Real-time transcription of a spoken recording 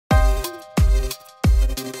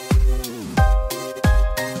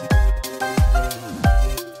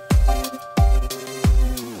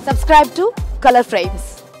Subscribe to Color Frames.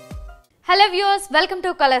 Hello viewers, welcome to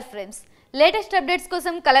Color Frames. Latest updates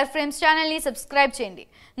kosam Color Frames channel ni subscribe cheyandi.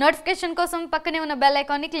 Notification kosam pakkane unna bell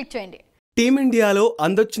icon ni click cheyandi. Team ఇండియాలో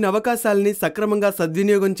అందొచ్చిన అవకాశాలని సక్రమంగా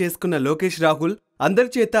సద్వినియోగం చేసుకున్న లోకేష్ రాహుల్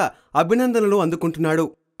అందరి చేత అభినందనలు అందుకుంటున్నాడు.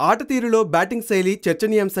 ఆట తీరులో బ్యాటింగ్ శైలి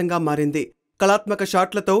చర్చనీయాంశంగా మారింది. కళాత్మక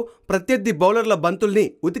షాట్లతో ప్రత్యర్థి బౌలర్ల బంతుల్ని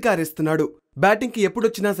ఉతికారేస్తున్నాడు. బ్యాటింగ్కి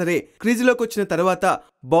ఎప్పుడొచ్చినా సరే క్రీజులోకొచ్చిన తర్వాత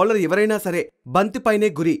బౌలర్ ఎవరైనా సరే బంతిపైనే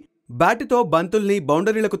గురి. బ్యాటుతో బంతుల్ని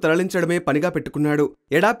బౌండరీలకు తరలించడమే పనిగా పెట్టుకున్నాడు.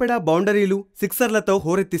 ఎడాపెడా బౌండరీలు, సిక్సర్లతో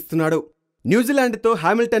హోరెత్తిస్తున్నాడు. న్యూజిలాండ్తో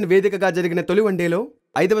హామిల్టన్ వేదికగా జరిగిన తొలి వన్డేలో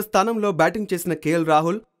 5వ స్థానంలో బ్యాటింగ్ చేసిన కేఎల్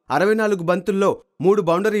రాహుల్ 64 బంతుల్లో 3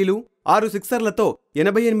 బౌండరీలు, 6 సిక్సర్లతో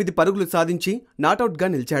 88 పరుగులు సాధించి నాటౌట్గా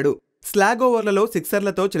నిలిచాడు. స్లాగ్ ఓవర్లలో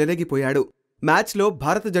సిక్సర్లతో చెలరేగిపోయాడు. మ్యాచ్లో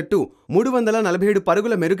భారత జట్టు 347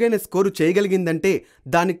 పరుగుల మెరుగైన స్కోరు చేయగలిగిందంటే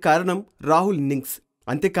దానికి కారణం రాహుల్ ఇన్నింగ్స్.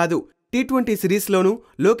 అంతేకాదు టీ20 సిరీస్లోనూ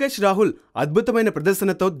లోకేష్ రాహుల్ అద్భుతమైన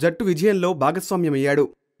ప్రదర్శనతో జట్టు విజయంలో భాగస్వామ్యమయ్యాడు.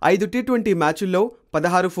 5 టీ20 మ్యాచుల్లో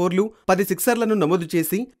 16 ఫోర్లు, 10 సిక్సర్లను నమోదు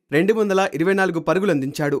చేసి 224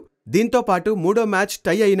 పరుగులందించాడు. దీంతో పాటు మూడో మ్యాచ్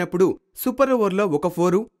టై అయినప్పుడు సూపర్ ఓవర్లో 1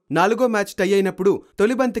 ఫోరు, 4గో మ్యాచ్ టై అయినప్పుడు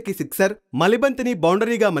తొలిబంతికి సిక్సర్, మలిబంతిని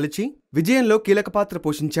బౌండరీగా మలిచి విజయంలో కీలక పాత్ర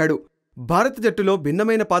పోషించాడు. భారత జట్టులో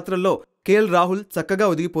భిన్నమైన పాత్రల్లో కేఎల్ రాహుల్ చక్కగా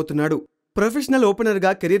ఒదిగిపోతున్నాడు. ప్రొఫెషనల్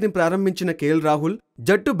ఓపెనర్గా కెరీర్ని ప్రారంభించిన కేఎల్ రాహుల్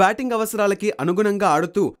జట్టు బ్యాటింగ్ అవసరాలకి అనుగుణంగా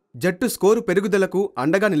ఆడుతూ జట్టు స్కోరు పెరుగుదలకు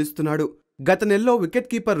అండగా నిలుస్తున్నాడు. గత నెలలో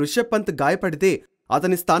వికెట్ కీపర్ రిషబ్ పంత్ గాయపడితే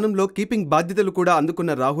అతని స్థానంలో కీపింగ్ బాధ్యతలు కూడా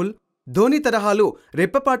అందుకున్న రాహుల్ ధోనీ తరహాలో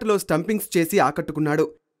రెప్పపాటులో స్టంపింగ్స్ చేసి ఆకట్టుకున్నాడు.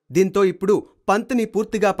 దీంతో ఇప్పుడు పంత్ని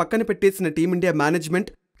పూర్తిగా పక్కన పెట్టేసిన టీమిండియా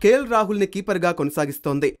మేనేజ్మెంట్ కేఎల్ రాహుల్ని కీపర్గా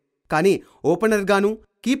కొనసాగిస్తోంది. కానీ ఓపెనర్గానూ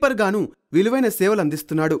కీపర్గానూ విలువైన సేవలు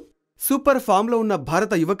అందిస్తున్నాడు. సూపర్ ఫామ్లో ఉన్న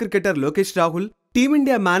భారత యువ cricketer Lokesh Rahul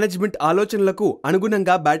team India management ఆలోచనలకు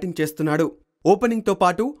అనుగుణంగా బ్యాటింగ్ చేస్తున్నాడు. ఓపెనింగ్తో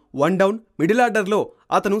పాటు వన్ డౌన్, మిడిల్ ఆర్డర్లో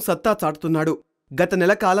అతను సత్తా చాటుతున్నాడు. గత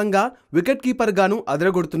నెల కాలంగా వికెట్ కీపర్గానూ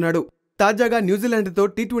అదరగొడుతున్నాడు. తాజాగా న్యూజిలాండ్తో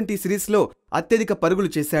టీ20 సిరీస్లో అత్యధిక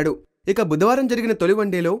పరుగులు చేశాడు. ఇక బుధవారం జరిగిన తొలి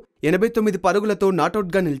వన్డేలో 89 పరుగులతో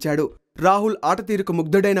నాటౌట్గా నిలిచాడు. రాహుల్ ఆట తీరుకు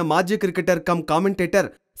ముగ్ధుడైన మాజీ cricketer come commentator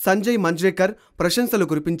Sanjay Manjrekar ప్రశంసలు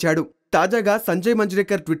కురిపించాడు. తాజాగా సంజయ్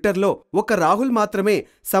మంజ్రేకర్ ట్విట్టర్లో ఒక్క రాహుల్ మాత్రమే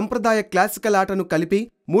సంప్రదాయ క్లాసికల్ ఆటను కలిపి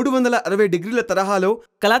 360 డిగ్రీల తరహాలో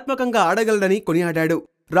కళాత్మకంగా ఆడగలడని కొనియాడాడు.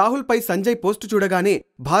 రాహుల్పై సంజయ్ పోస్టు చూడగానే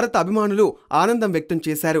భారత అభిమానులు ఆనందం వ్యక్తం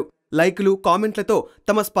చేశారు. లైకులు, కామెంట్లతో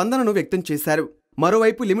తమ స్పందనను వ్యక్తం చేశారు.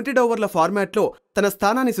 మరోవైపు లిమిటెడ్ ఓవర్ల ఫార్మాట్లో తన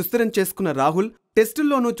స్థానాన్ని సుస్థిరం చేసుకున్న రాహుల్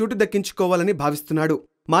టెస్టుల్లోనూ చోటు దక్కించుకోవాలని భావిస్తున్నాడు.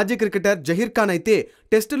 మాజీ క్రికెటర్ జహీర్ ఖాన్ అయితే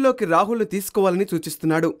టెస్టుల్లోకి రాహుల్ను తీసుకోవాలని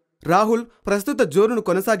సూచిస్తున్నాడు. రాహుల్ ప్రస్తుత జోరును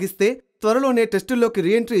కొనసాగిస్తే త్వరలోనే టెస్టుల్లోకి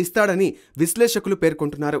రీఎంట్రీ ఇస్తాడని విశ్లేషకులు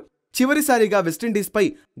పేర్కొంటున్నారు. చివరిసారిగా వెస్టిండీస్పై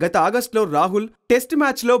గత ఆగస్టులో రాహుల్ టెస్ట్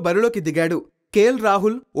మ్యాచ్లో బరిలోకి దిగాడు. కేఎల్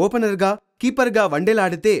రాహుల్ ఓపెనర్గా, కీపర్గా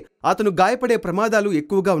వన్డేలాడితే అతను గాయపడే ప్రమాదాలు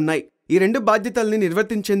ఎక్కువగా ఉన్నాయి. ఈ 2 బాధ్యతల్ని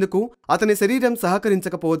నిర్వర్తించేందుకు అతని శరీరం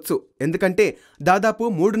సహకరించకపోవచ్చు. ఎందుకంటే దాదాపు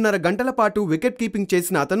 3.5 గంటల పాటు వికెట్ కీపింగ్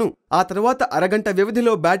చేసిన అతను ఆ తర్వాత అరగంట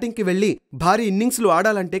వ్యవధిలో బ్యాటింగ్కి వెళ్లి భారీ ఇన్నింగ్స్లు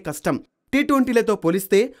ఆడాలంటే కష్టం. టీ20లతో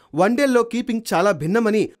పోలిస్తే వన్డేల్లో కీపింగ్ చాలా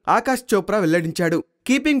భిన్నమని ఆకాష్ చోప్రా వెల్లడించాడు.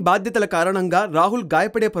 కీపింగ్ బాధ్యతల కారణంగా రాహుల్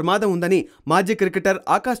గాయపడే ప్రమాదం ఉందని మాజీ క్రికెటర్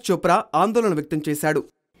ఆకాష్ చోప్రా ఆందోళన వ్యక్తం చేశాడు.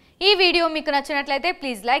 ఈ వీడియో మీకు నచ్చినట్లయితే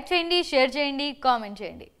ప్లీజ్ లైక్ చేయండి, షేర్ చేయండి, కామెంట్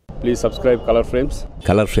చేయండి. Please subscribe colour frames.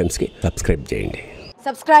 Colour ఫ్రేమ్స్కి subscribe చేయండి.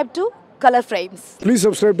 Subscribe to Color Frames. Please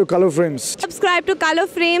subscribe to Color Frames. Subscribe to Color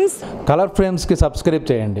Frames. Colour ఫ్రేమ్స్కి subscribe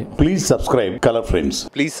చేయండి. Please subscribe Color Frames.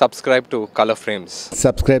 Please subscribe to Color Frames.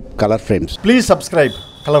 Subscribe colour frames. Please subscribe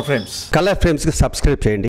Color Frames. Colour ఫ్రేమ్స్కి subscribe చేయండి.